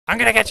I'm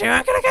gonna get you!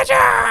 I'm gonna get you!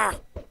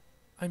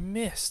 I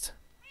missed.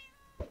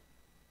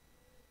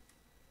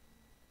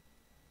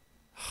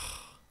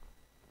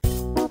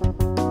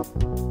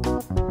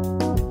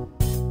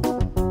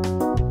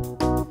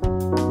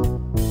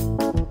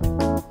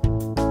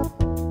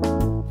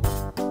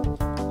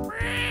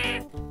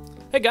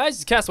 Hey guys,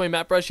 it's Castaway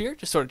Mattbrush here,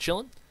 just sort of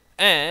chilling.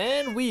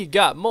 And we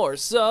got more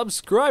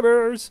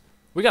subscribers!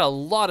 We got a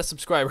lot of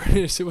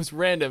subscribers. It was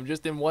random,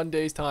 just in one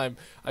day's time.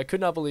 I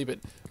could not believe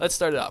it. Let's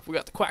start it off. We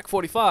got the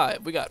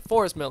Quack45, we got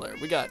Forrest Miller,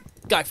 we got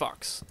Guy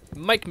Fox,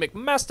 Mike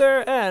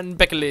McMaster, and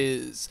Becca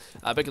Liz.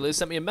 Becca Liz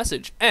sent me a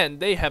message, and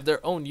they have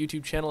their own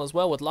YouTube channel as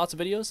well with lots of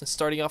videos and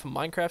starting off a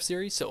Minecraft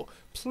series, so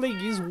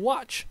please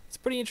watch. It's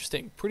pretty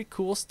interesting, pretty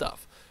cool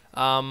stuff.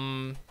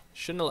 Shouldn't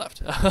have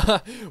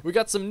left. We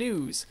got some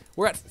news.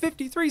 We're at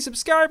 53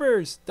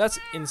 subscribers. That's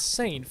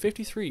insane.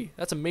 53.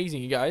 That's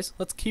amazing, you guys.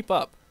 Let's keep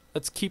up.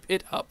 Let's keep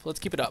it up. Let's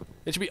keep it up.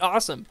 It should be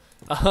awesome.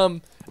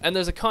 And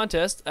there's a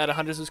contest at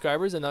 100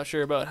 subscribers. I'm not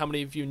sure about how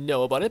many of you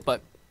know about it,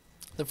 but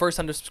the first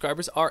 100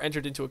 subscribers are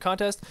entered into a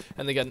contest,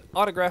 and they get an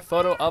autographed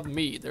photo of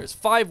me. There's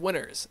 5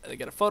 winners. And they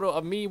get a photo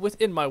of me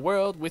within my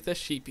world with a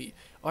sheepy,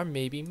 or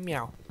maybe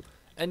meow.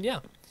 And yeah.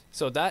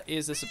 So that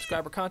is the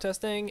subscriber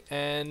contest thing,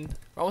 and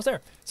we're almost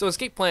there. So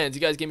escape plans, you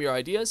guys gave me your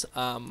ideas.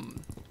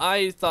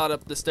 I thought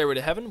up the Stairway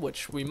to Heaven,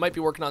 which we might be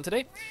working on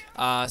today.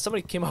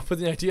 Somebody came up with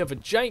the idea of a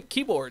giant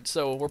keyboard,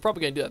 so we're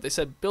probably going to do that. They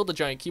said build a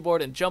giant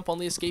keyboard and jump on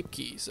the escape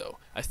key, so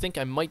I think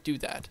I might do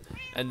that.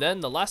 And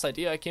then the last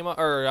idea I came up,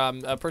 or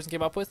a person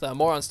came up with,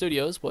 Moron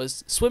Studios,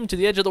 was swim to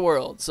the edge of the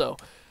world. So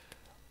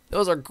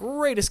those are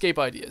great escape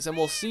ideas, and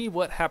we'll see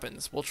what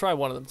happens. We'll try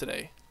one of them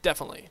today.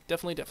 Definitely,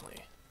 definitely,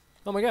 definitely.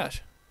 Oh my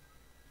gosh.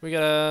 We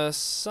got a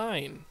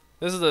sign.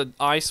 This is the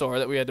eyesore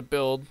that we had to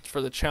build for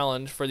the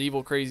challenge for the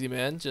evil crazy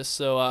man. Just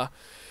so,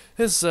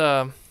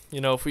 you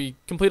know, if we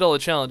complete all the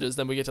challenges,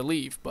 then we get to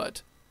leave.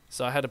 But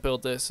so I had to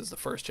build this as the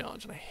first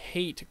challenge, and I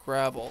hate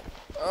gravel.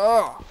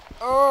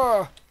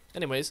 Ugh.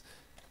 Anyways,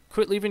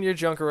 quit leaving your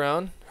junk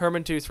around,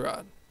 Herman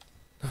Toothrod.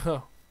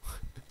 Oh.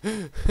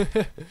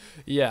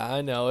 Yeah,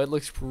 I know it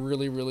looks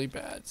really, really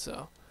bad.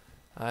 So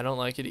I don't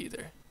like it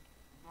either.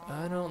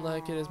 I don't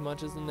like it as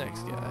much as the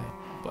next guy.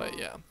 But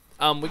yeah.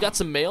 We got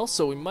some mail,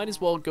 so we might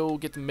as well go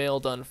get the mail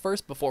done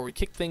first before we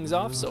kick things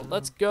off. So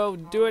let's go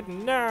do it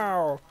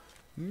now.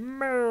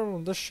 Mail,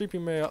 the sheepy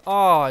mail.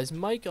 Oh, is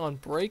Mike on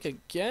break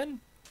again?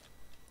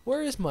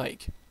 Where is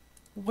Mike?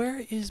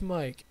 Where is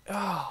Mike?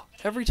 Oh,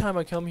 every time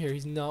I come here,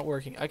 he's not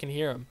working. I can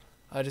hear him.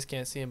 I just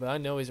can't see him, but I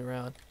know he's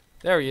around.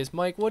 There he is.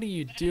 Mike, what are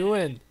you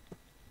doing?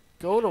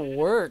 Go to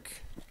work.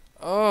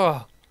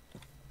 Oh,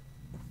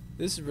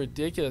 this is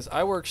ridiculous.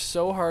 I work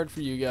so hard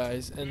for you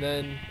guys, and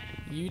then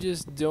you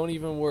just don't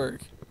even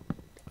work.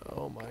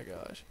 Oh my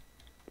gosh.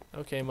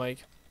 Okay,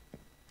 Mike.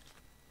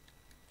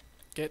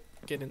 Get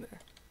in there.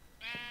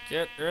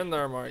 Get in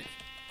there, Mike.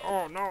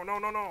 Oh, no, no,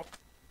 no, no.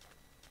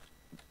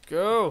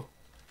 Go.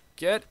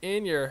 Get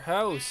in your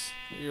house,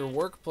 your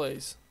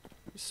workplace.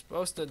 You're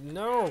supposed to...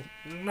 No.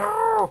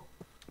 No.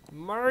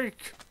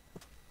 Mike.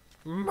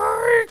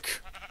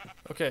 Mike.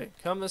 Okay,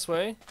 come this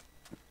way.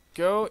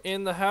 Go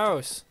in the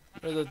house.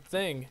 Or the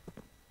thing.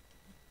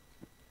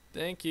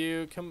 Thank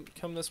you.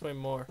 Come this way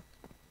more.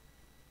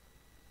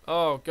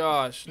 Oh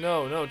gosh,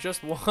 no,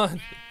 just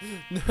one.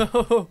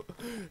 No,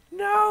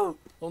 no.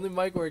 Only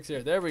Mike works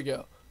here. There we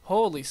go.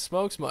 Holy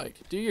smokes,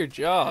 Mike. Do your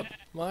job.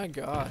 My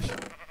gosh.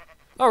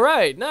 All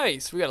right,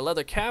 nice. We got a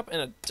leather cap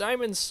and a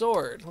diamond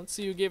sword. Let's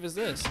see who gave us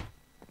this.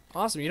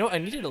 Awesome. You know, I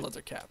needed a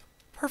leather cap.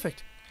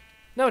 Perfect.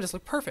 Now it just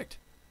looked perfect.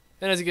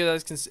 And as you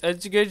guys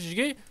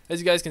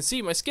can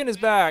see, my skin is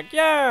back.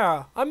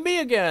 Yeah, I'm me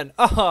again.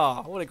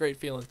 Ah, what a great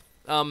feeling.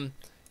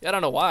 I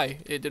don't know why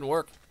it didn't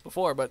work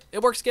before, but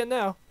it works again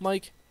now.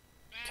 Mike,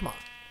 come on.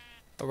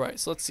 Alright,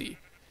 so let's see.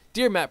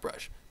 Dear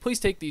Mattbrush, please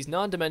take these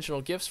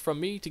non-dimensional gifts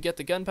from me to get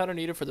the gunpowder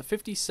needed for the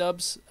 50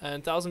 subs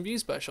and 1,000 views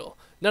special.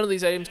 None of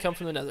these items come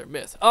from the Nether.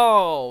 Myth.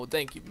 Oh,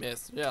 thank you,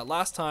 Myth. Yeah,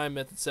 last time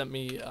Myth sent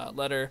me a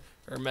letter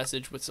or a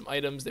message with some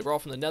items. They were all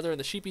from the Nether, and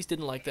the sheepies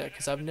didn't like that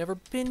because I've never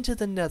been to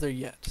the Nether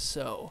yet.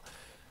 So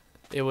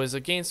it was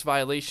against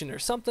violation or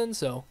something.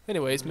 So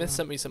anyways, Myth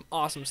sent me some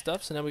awesome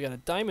stuff. So now we got a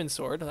diamond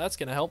sword. That's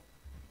going to help.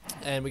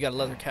 And we got a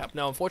leather cap.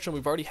 Now, unfortunately,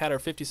 we've already had our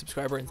 50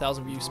 subscriber and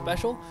 1,000 view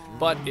special,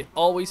 but it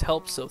always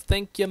helps, so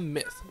thank you,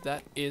 Myth.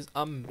 That is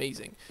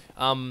amazing.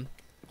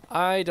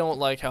 I don't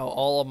like how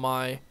all of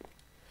my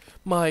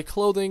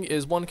clothing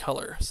is one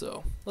color,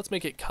 so let's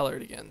make it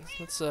colored again.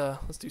 Let's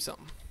do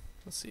something.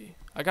 Let's see.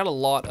 I got a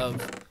lot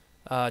of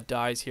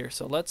dyes here,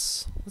 so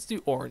let's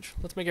do orange.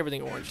 Let's make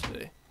everything orange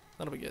today.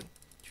 That'll be good.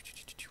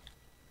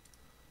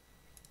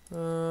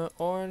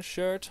 Orange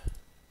shirt,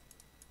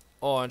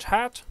 orange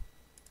hat,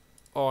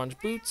 orange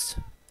boots,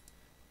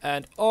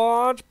 and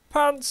orange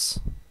pants.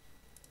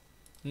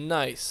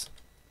 Nice.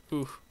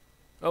 Ooh.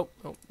 Oh,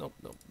 no, no,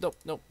 no, no,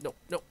 no, no,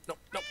 no, no,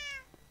 no.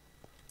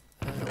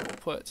 And we'll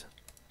put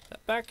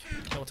that back,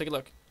 and we'll take a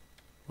look.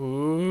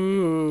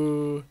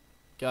 Ooh.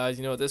 Guys,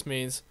 you know what this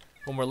means.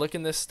 When we're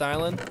looking this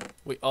styling,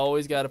 we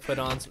always got to put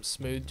on some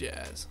smooth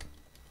jazz.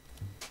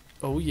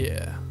 Oh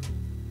yeah.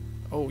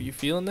 Oh, you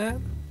feeling that?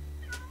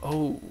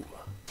 Oh.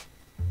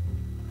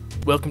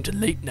 Welcome to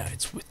Late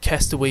Nights with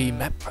Castaway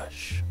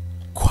Mattbrush.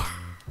 Quah.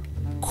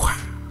 Quah.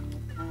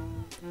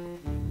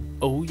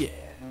 Oh yeah.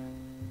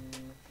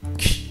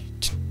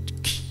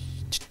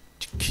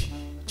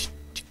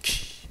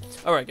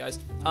 Alright guys,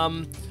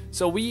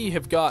 so we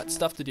have got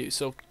stuff to do,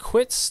 so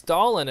quit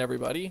stalling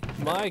everybody.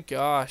 My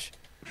gosh.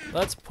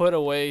 Let's put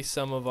away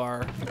some of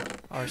our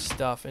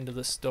stuff into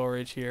the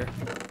storage here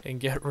and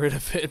get rid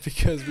of it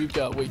because we've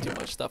got way too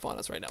much stuff on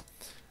us right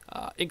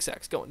now. Ink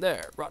sacks going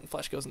there, rotten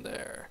flesh goes in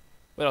there.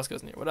 What else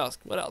goes in here? What else?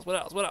 What else? What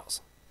else? What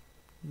else?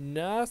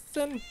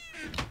 Nothing.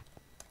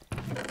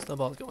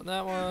 Snowball's going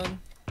that one.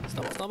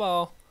 Snowball,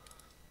 snowball.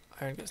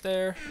 Iron goes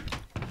there.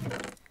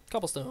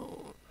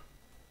 Cobblestone.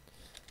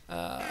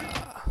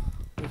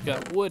 We've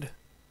got wood.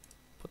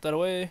 Put that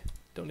away.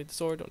 Don't need the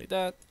sword. Don't need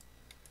that.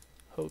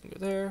 Hoe can go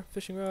there.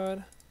 Fishing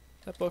rod.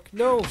 That book.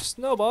 No,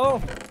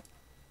 snowball.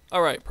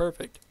 All right,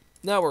 perfect.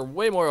 Now we're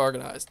way more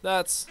organized.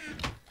 That's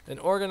an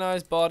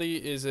organized body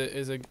is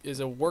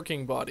a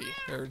working body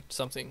or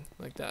something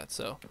like that.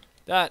 So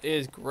that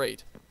is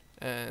great.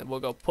 And we'll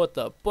go put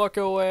the book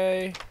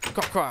away.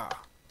 Perfect.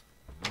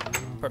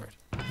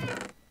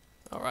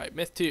 All right,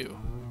 myth 2.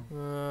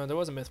 There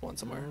was a myth 1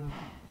 somewhere.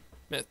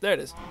 Myth, there it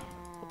is.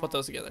 We'll put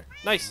those together.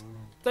 Nice.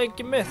 Thank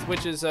you, myth,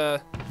 which is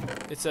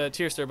it's a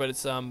tier stir, but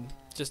it's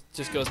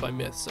just goes by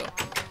myth. So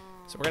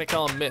we're gonna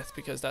call him myth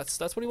because that's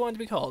what he wanted to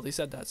be called. He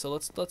said that. So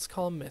let's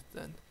call him myth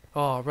then.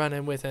 Oh,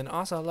 running with an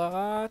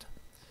ocelot.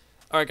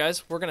 All right,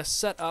 guys, we're gonna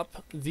set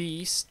up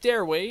the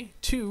stairway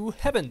to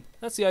heaven.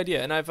 That's the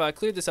idea, and I've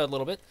cleared this out a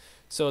little bit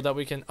so that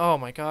we can. Oh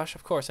my gosh,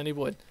 of course I need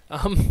wood.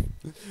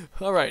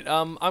 All right,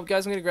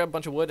 guys, I'm gonna grab a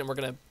bunch of wood and we're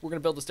gonna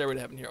build the stairway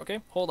to heaven here.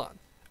 Okay, hold on.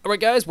 All right,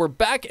 guys, we're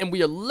back and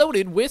we are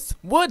loaded with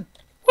wood.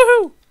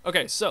 Woohoo!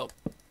 Okay, so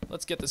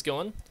let's get this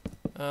going.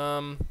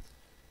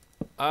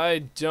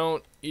 I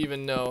don't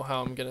even know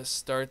how I'm gonna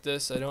start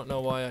this. I don't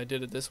know why I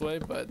did it this way,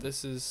 but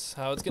this is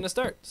how it's gonna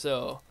start.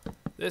 So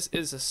this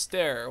is a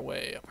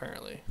stairway,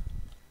 apparently.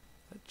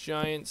 A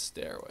giant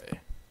stairway.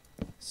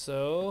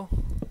 So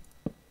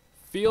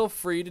feel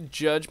free to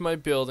judge my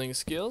building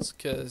skills,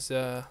 because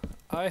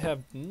I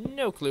have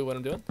no clue what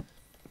I'm doing.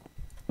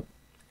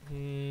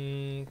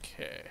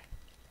 Okay.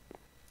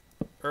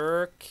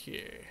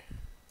 Okay.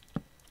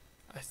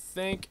 I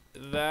think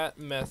that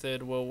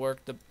method will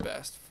work the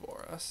best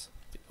for us.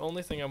 The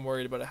only thing I'm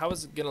worried about is how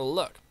is it gonna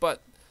look.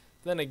 But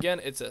then again,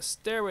 it's a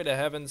stairway to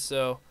heaven,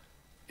 so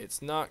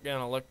it's not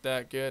gonna look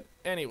that good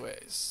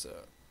anyways.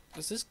 So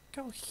does this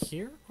go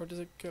here or does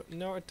it go?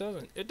 No, it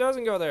doesn't. It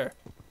doesn't go there.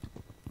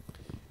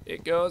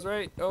 It goes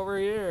right over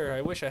here.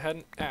 I wish I had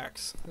an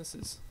axe. This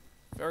is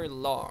very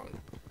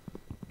long.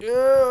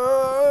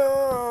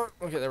 Yeah.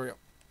 Okay, there we go.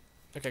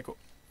 Okay, cool.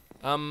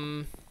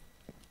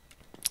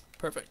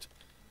 Perfect.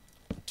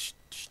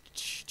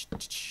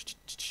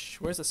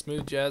 Where's the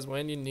smooth jazz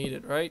when you need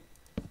it, right?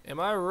 Am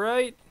I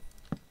right?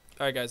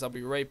 Alright guys, I'll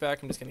be right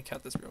back. I'm just gonna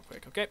cut this real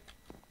quick, okay?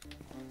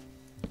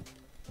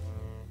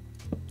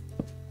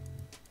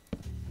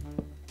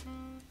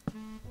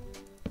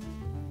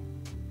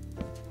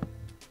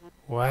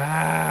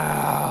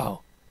 Wow.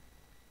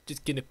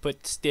 Just gonna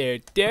put stair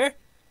there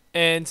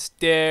and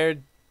stair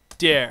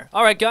there.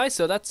 Alright guys,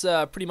 so that's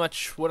pretty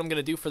much what I'm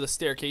gonna do for the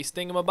staircase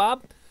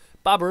thingamabob.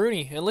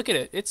 Bob-a-rooney, and look at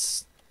it.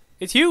 It's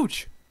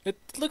huge. It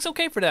looks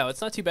okay for now.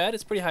 It's not too bad.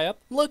 It's pretty high up.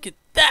 Look at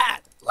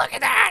that. Look at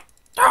that.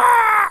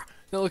 Ah!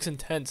 That looks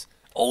intense.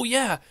 Oh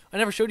yeah, I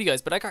never showed you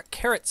guys, but I got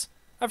carrots.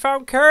 I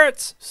found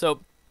carrots.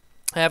 So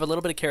I have a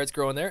little bit of carrots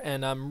growing there,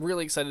 and I'm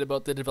really excited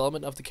about the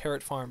development of the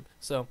carrot farm.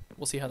 So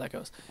we'll see how that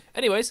goes.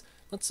 Anyways,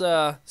 let's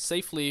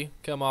safely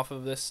come off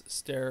of this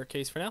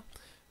staircase for now.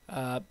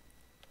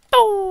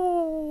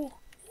 Oh!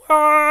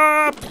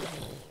 Ah!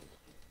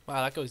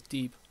 Wow, that goes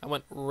deep. I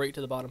went right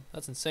to the bottom.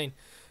 That's insane.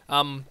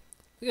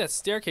 Look at that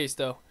staircase,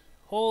 though.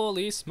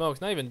 Holy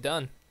smokes, not even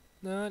done.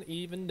 Not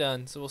even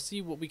done. So we'll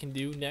see what we can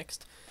do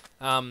next.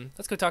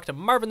 Let's go talk to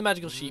Marvin the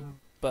Magical Sheep.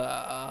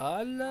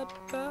 Hello.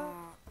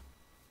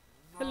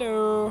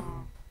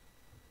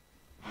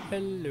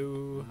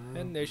 Hello.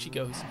 And there she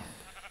goes.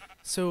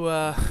 So,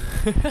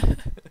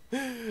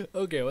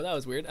 okay, well, that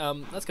was weird.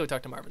 Let's go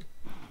talk to Marvin.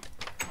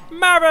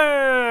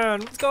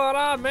 Marvin! What's going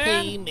on,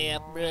 man? Hey,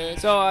 Mattbrush.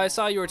 So, I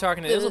saw you were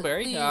talking to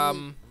Isleberry.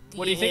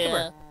 What do you think of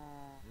her?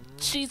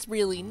 She's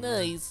really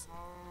nice.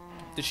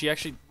 Did she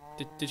actually,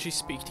 did she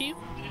speak to you?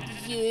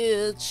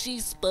 Yeah,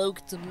 she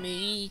spoke to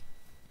me.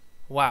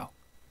 Wow.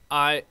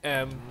 I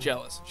am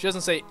jealous. She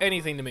doesn't say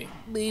anything to me.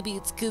 Maybe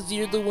it's because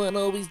you're the one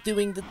always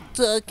doing the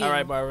talking.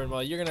 Alright, Marvin,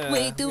 well, you're gonna,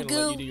 Wait, let you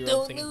do your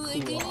own thing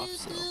and cool off,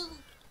 so.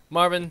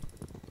 Marvin,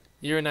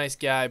 you're a nice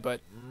guy,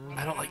 but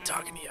I don't like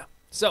talking to you.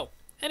 So,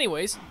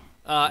 anyways,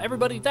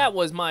 everybody, that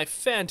was my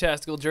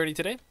fantastical journey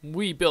today.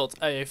 We built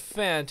a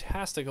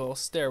fantastical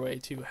stairway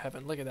to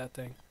heaven. Look at that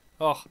thing.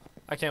 Oh,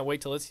 I can't wait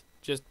till it's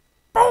just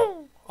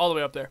boom, all the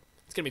way up there.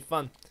 It's gonna be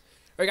fun.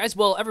 Alright guys,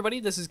 well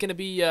everybody, this is gonna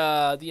be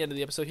the end of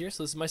the episode here,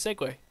 so this is my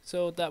segue.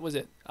 So that was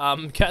it.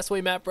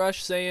 Castaway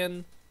Mattbrush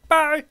saying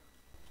bye.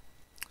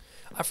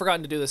 I've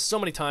forgotten to do this so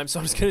many times, so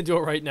I'm just going to do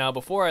it right now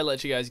before I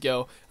let you guys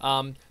go.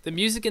 The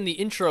music in the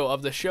intro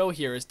of the show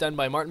here is done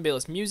by Martin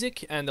Bayless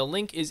Music, and the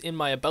link is in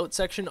my About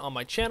section on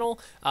my channel.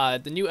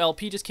 The new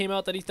LP just came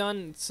out that he's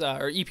done, it's,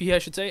 or EP I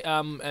should say,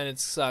 and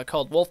it's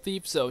called Wolf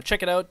Thief, so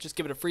check it out, just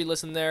give it a free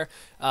listen there.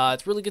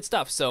 It's really good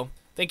stuff, so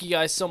thank you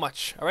guys so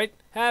much. Alright,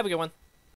 have a good one.